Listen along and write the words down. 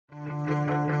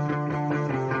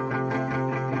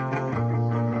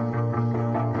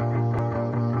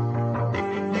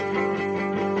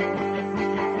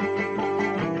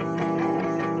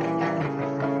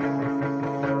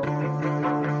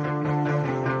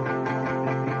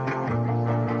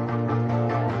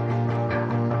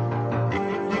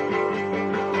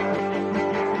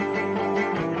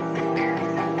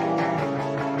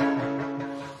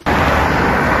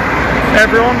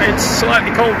everyone, it's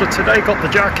slightly colder today, got the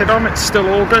jacket on, it's still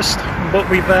August, but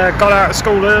we've got out of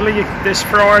school early this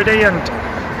Friday and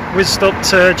whizzed up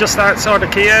to just outside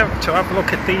of Kiev to have a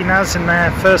look at Dinaz in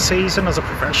their first season as a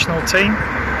professional team.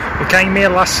 We came here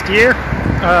last year,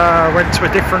 went to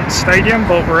a different stadium,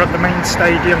 but we're at the main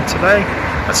stadium today.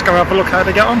 Let's go have a look how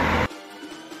they get on.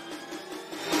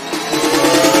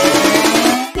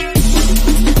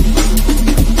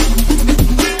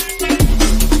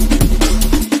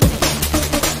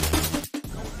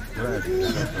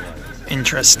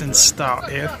 Interesting start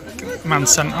here. Man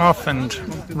sent off and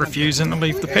refusing to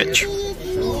leave the pitch.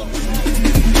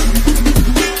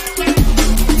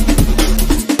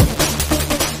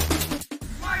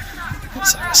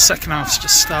 So the second half's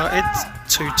just started.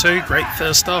 2-2, great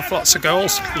first half, lots of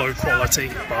goals, low quality,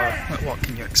 but what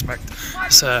can you expect?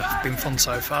 It's been fun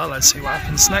so far. Let's see what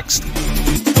happens next.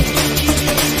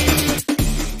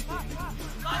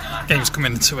 Game's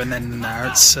coming to an end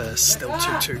now. It's still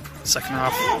 2-2. Second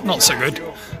half, not so good.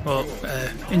 But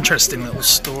interesting little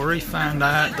story. Found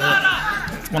out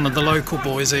that one of the local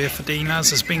boys here for Dinaz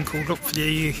has been called up for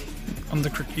the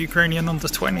Ukrainian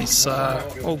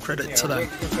under-20s. All credit to them.